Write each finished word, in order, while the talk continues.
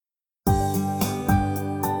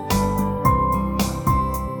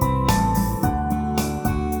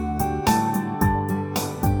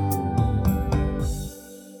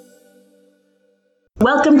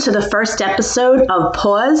welcome to the first episode of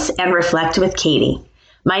Pause and Reflect with Katie.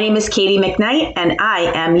 My name is Katie McKnight, and I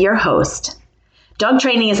am your host. Dog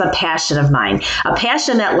training is a passion of mine, a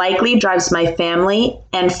passion that likely drives my family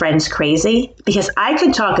and friends crazy because I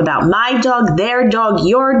could talk about my dog, their dog,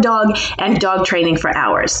 your dog, and dog training for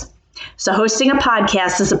hours. So hosting a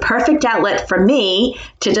podcast is a perfect outlet for me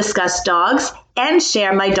to discuss dogs and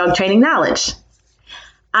share my dog training knowledge.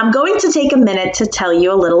 I'm going to take a minute to tell you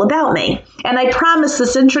a little about me, and I promise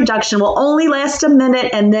this introduction will only last a minute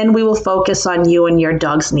and then we will focus on you and your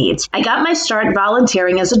dog's needs. I got my start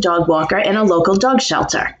volunteering as a dog walker in a local dog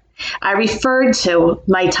shelter. I referred to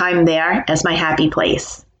my time there as my happy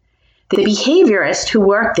place. The behaviorist who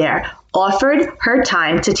worked there offered her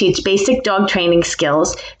time to teach basic dog training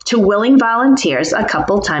skills to willing volunteers a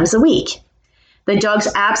couple times a week. The dogs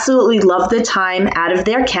absolutely loved the time out of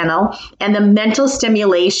their kennel, and the mental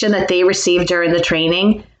stimulation that they received during the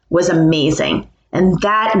training was amazing. And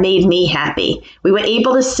that made me happy. We were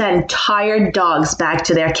able to send tired dogs back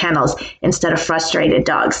to their kennels instead of frustrated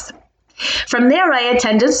dogs. From there, I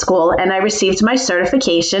attended school and I received my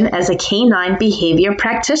certification as a canine behavior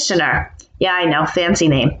practitioner. Yeah, I know, fancy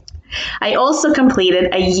name. I also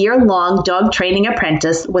completed a year-long dog training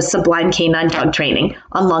apprentice with Sublime Canine Dog Training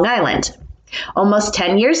on Long Island. Almost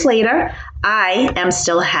 10 years later, I am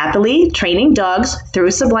still happily training dogs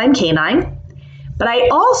through Sublime Canine, but I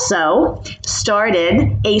also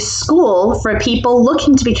started a school for people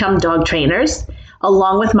looking to become dog trainers,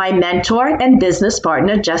 along with my mentor and business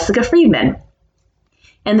partner, Jessica Friedman.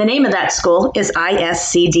 And the name of that school is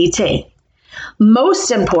ISCDT.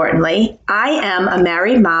 Most importantly, I am a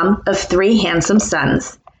married mom of 3 handsome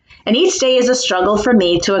sons. And each day is a struggle for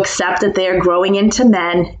me to accept that they are growing into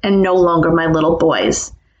men and no longer my little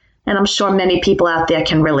boys. And I'm sure many people out there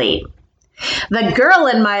can relate. The girl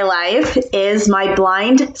in my life is my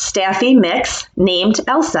blind Staffy mix named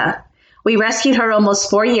Elsa. We rescued her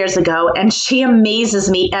almost 4 years ago, and she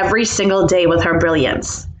amazes me every single day with her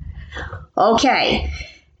brilliance. Okay,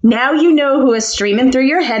 now you know who is streaming through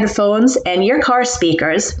your headphones and your car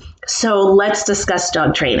speakers, so let's discuss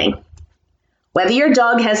dog training. Whether your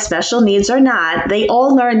dog has special needs or not, they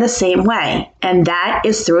all learn the same way, and that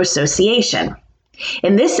is through association.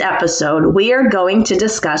 In this episode, we are going to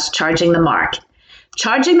discuss charging the mark.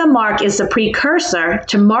 Charging the mark is a precursor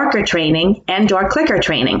to marker training and/or clicker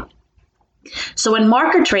training. So in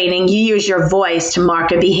marker training, you use your voice to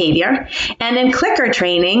mark a behavior, and in clicker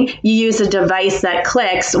training, you use a device that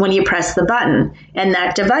clicks when you press the button, and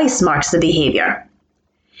that device marks the behavior.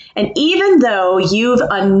 And even though you've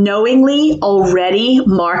unknowingly already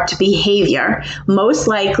marked behavior, most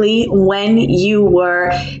likely when you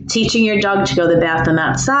were teaching your dog to go to the bathroom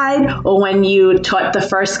outside, or when you taught the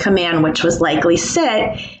first command, which was likely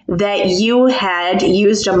sit, that you had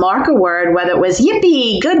used a marker word, whether it was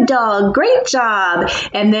yippee, good dog, great job,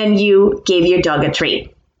 and then you gave your dog a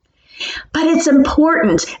treat. But it's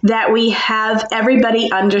important that we have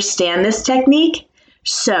everybody understand this technique.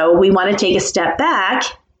 So we want to take a step back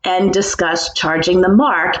and discuss charging the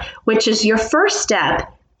mark, which is your first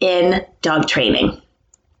step in dog training.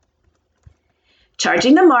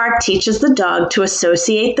 Charging the mark teaches the dog to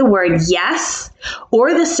associate the word yes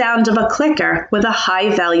or the sound of a clicker with a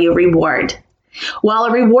high-value reward. While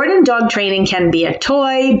a reward in dog training can be a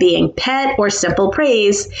toy, being pet, or simple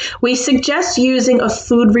praise, we suggest using a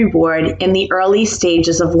food reward in the early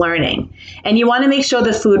stages of learning. And you want to make sure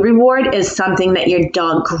the food reward is something that your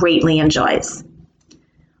dog greatly enjoys.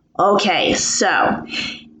 Okay, so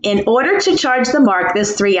in order to charge the mark,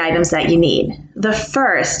 there's 3 items that you need. The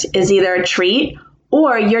first is either a treat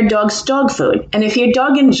or your dog's dog food. And if your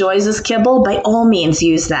dog enjoys this kibble, by all means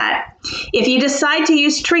use that. If you decide to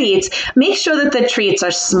use treats, make sure that the treats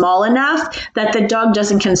are small enough that the dog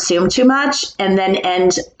doesn't consume too much and then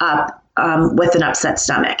end up with an upset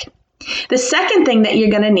stomach. The second thing that you're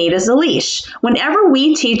going to need is a leash. Whenever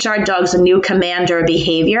we teach our dogs a new command or a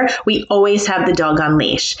behavior, we always have the dog on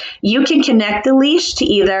leash. You can connect the leash to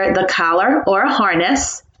either the collar or a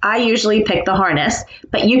harness. I usually pick the harness,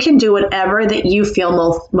 but you can do whatever that you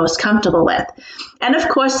feel most comfortable with. And of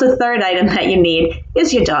course, the third item that you need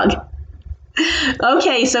is your dog.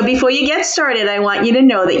 Okay, so before you get started, I want you to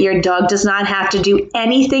know that your dog does not have to do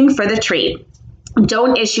anything for the treat.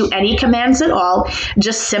 Don't issue any commands at all,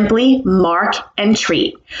 just simply mark and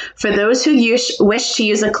treat. For those who wish to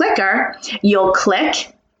use a clicker, you'll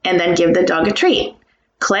click and then give the dog a treat.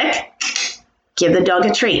 Click, give the dog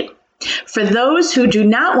a treat. For those who do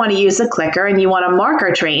not want to use a clicker and you want to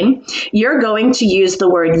marker train, you're going to use the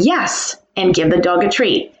word yes and give the dog a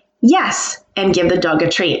treat. Yes, and give the dog a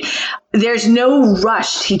treat. There's no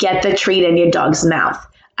rush to get the treat in your dog's mouth.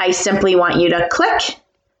 I simply want you to click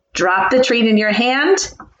drop the treat in your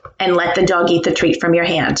hand and let the dog eat the treat from your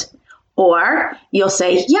hand. Or you'll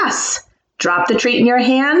say, yes, drop the treat in your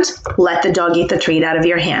hand, let the dog eat the treat out of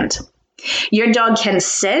your hand. Your dog can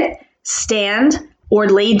sit, stand, or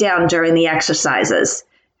lay down during the exercises.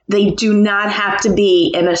 They do not have to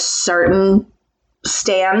be in a certain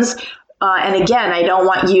stance. And again, I don't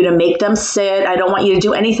want you to make them sit. I don't want you to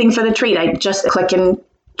do anything for the treat. I just click and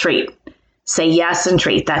treat. Say yes and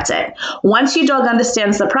treat. That's it. Once your dog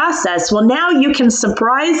understands the process, well, now you can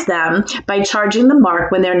surprise them by charging the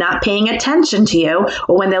mark when they're not paying attention to you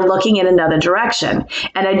or when they're looking in another direction.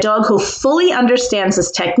 And a dog who fully understands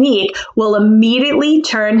this technique will immediately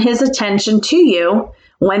turn his attention to you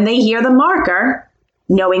when they hear the marker,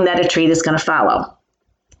 knowing that a treat is going to follow.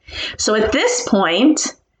 So at this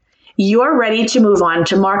point, you're ready to move on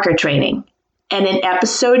to marker training. And in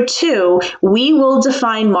episode 2, we will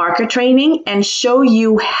define marker training and show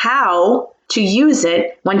you how to use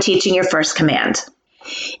it when teaching your first command.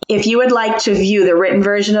 If you would like to view the written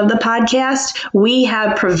version of the podcast, we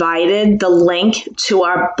have provided the link to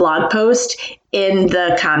our blog post in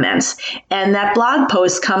the comments. And that blog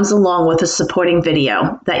post comes along with a supporting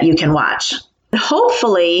video that you can watch.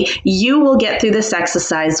 Hopefully, you will get through this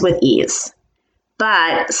exercise with ease.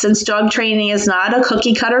 But since dog training is not a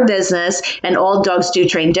cookie cutter business and all dogs do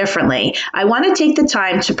train differently, I want to take the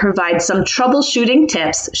time to provide some troubleshooting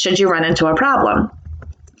tips should you run into a problem.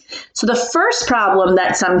 So the first problem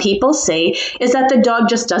that some people see is that the dog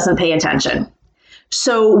just doesn't pay attention.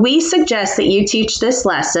 So we suggest that you teach this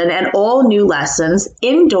lesson and all new lessons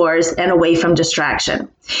indoors and away from distraction.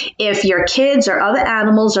 If your kids or other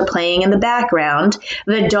animals are playing in the background,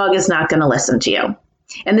 the dog is not going to listen to you.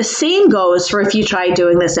 And the same goes for if you try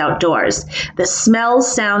doing this outdoors. The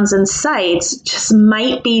smells, sounds, and sights just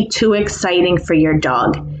might be too exciting for your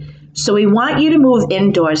dog. So we want you to move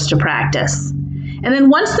indoors to practice. And then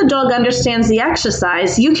once the dog understands the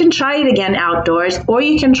exercise, you can try it again outdoors, or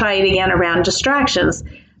you can try it again around distractions.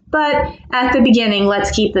 But at the beginning,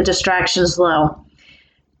 let's keep the distractions low.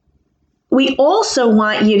 We also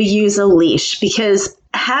want you to use a leash because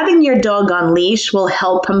having your dog on leash will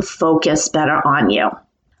help him focus better on you.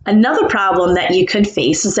 Another problem that you could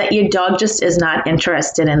face is that your dog just is not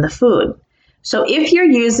interested in the food. So if you're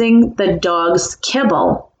using the dog's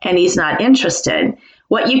kibble and he's not interested,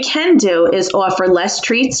 what you can do is offer less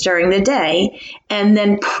treats during the day and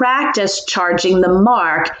then practice charging the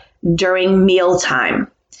mark during mealtime.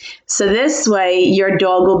 So this way your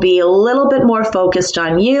dog will be a little bit more focused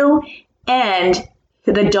on you and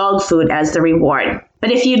the dog food as the reward.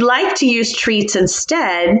 But if you'd like to use treats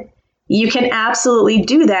instead, you can absolutely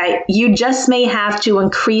do that. You just may have to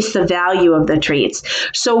increase the value of the treats.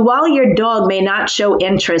 So while your dog may not show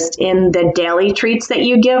interest in the daily treats that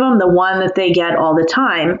you give them, the one that they get all the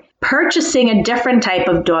time, purchasing a different type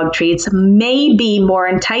of dog treats may be more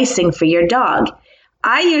enticing for your dog.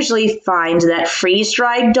 I usually find that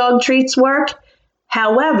freeze-dried dog treats work.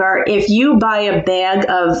 However, if you buy a bag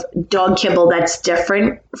of dog kibble that's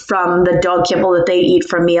different from the dog kibble that they eat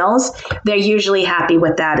for meals, they're usually happy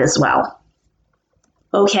with that as well.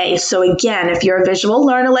 Okay, so again, if you're a visual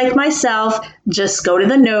learner like myself, just go to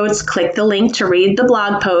the notes, click the link to read the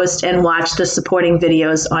blog post, and watch the supporting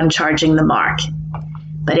videos on charging the mark.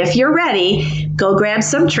 But if you're ready, go grab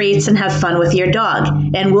some treats and have fun with your dog.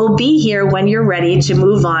 And we'll be here when you're ready to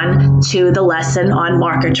move on to the lesson on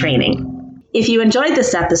marker training. If you enjoyed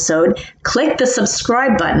this episode, click the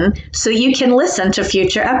subscribe button so you can listen to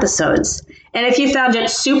future episodes. And if you found it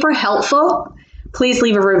super helpful, please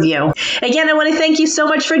leave a review. Again, I want to thank you so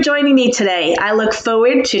much for joining me today. I look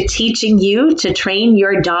forward to teaching you to train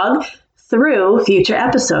your dog through future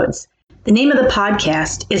episodes. The name of the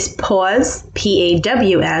podcast is Pause,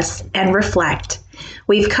 P-A-W-S, and Reflect.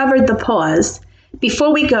 We've covered the pause.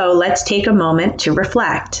 Before we go, let's take a moment to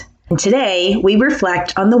reflect. And today, we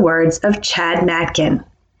reflect on the words of Chad Matkin.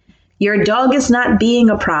 Your dog is not being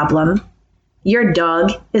a problem. Your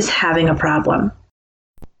dog is having a problem.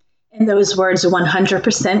 And those words are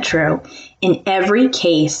 100% true in every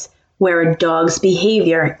case where a dog's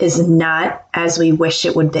behavior is not as we wish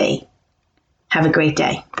it would be. Have a great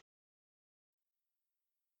day.